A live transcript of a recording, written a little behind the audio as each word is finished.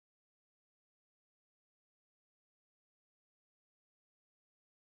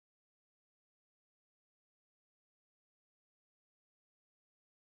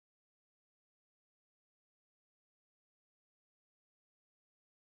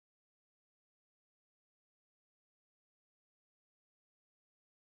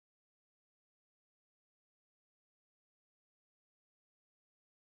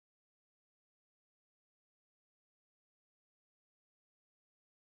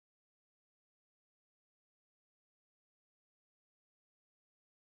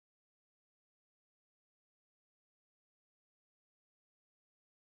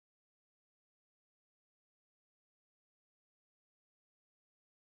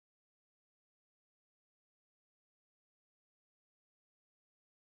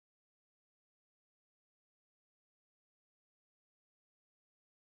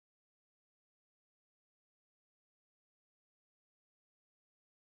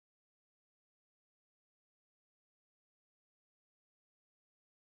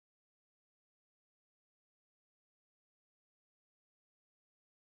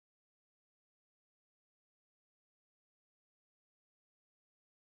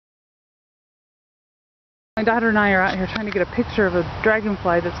My daughter and I are out here trying to get a picture of a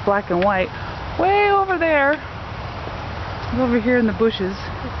dragonfly that's black and white. Way over there. He's over here in the bushes.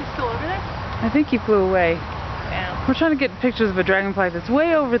 Is he still over there? I think he flew away. Yeah. We're trying to get pictures of a dragonfly that's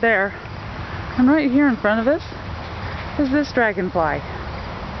way over there. And right here in front of us is this dragonfly.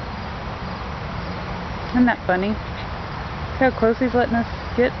 Isn't that funny? See how close he's letting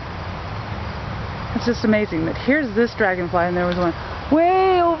us get? It's just amazing that here's this dragonfly and there was one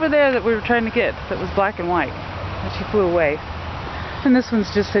way over there that we were trying to get that was black and white. And she flew away. And this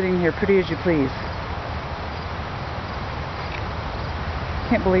one's just sitting here, pretty as you please.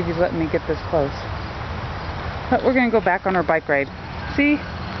 Can't believe he's letting me get this close. But we're going to go back on our bike ride. See?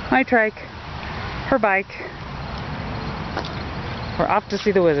 My trike. Her bike. We're off to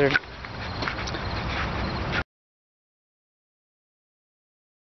see the wizard.